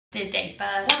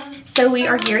So we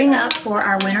are gearing up for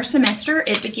our winter semester.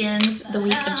 It begins the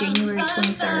week of January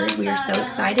 23rd. We are so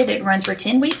excited. It runs for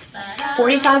 10 weeks.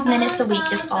 45 minutes a week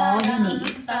is all you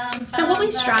need. So what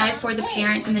we strive for the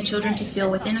parents and the children to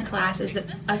feel within a class is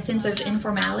a sense of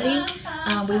informality.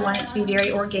 We want it to be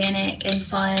very organic and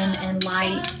fun and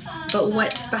light. But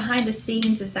what's behind the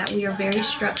scenes is that we are very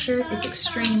structured. It's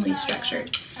extremely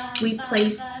structured. We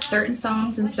place certain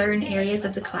songs in certain areas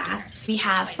of the class. We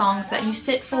have songs that you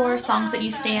sit for, songs that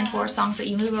you stand for, songs that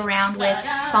you move around with,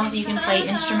 songs that you can play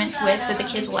instruments with, so the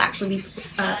kids will actually be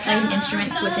playing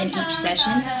instruments within each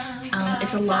session.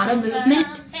 It's a lot of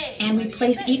movement, and we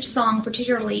place each song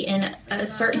particularly in a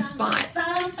certain spot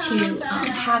to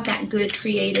have that good,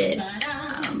 created,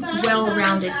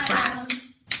 well-rounded class.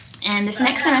 And this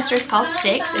next semester is called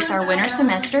Sticks. It's our winter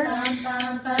semester.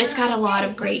 It's got a lot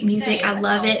of great music. I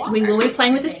love it. We will be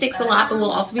playing with the sticks a lot, but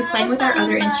we'll also be playing with our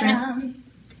other instruments.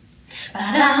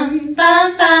 An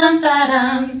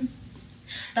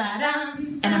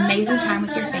amazing time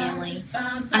with your family,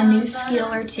 a new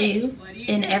skill or two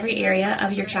in every area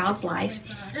of your child's life,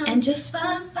 and just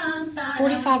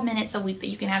 45 minutes a week that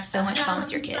you can have so much fun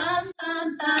with your kids.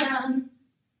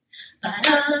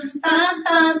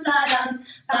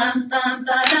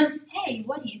 Hey,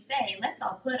 what do you say? Let's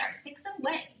all put our sticks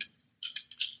away.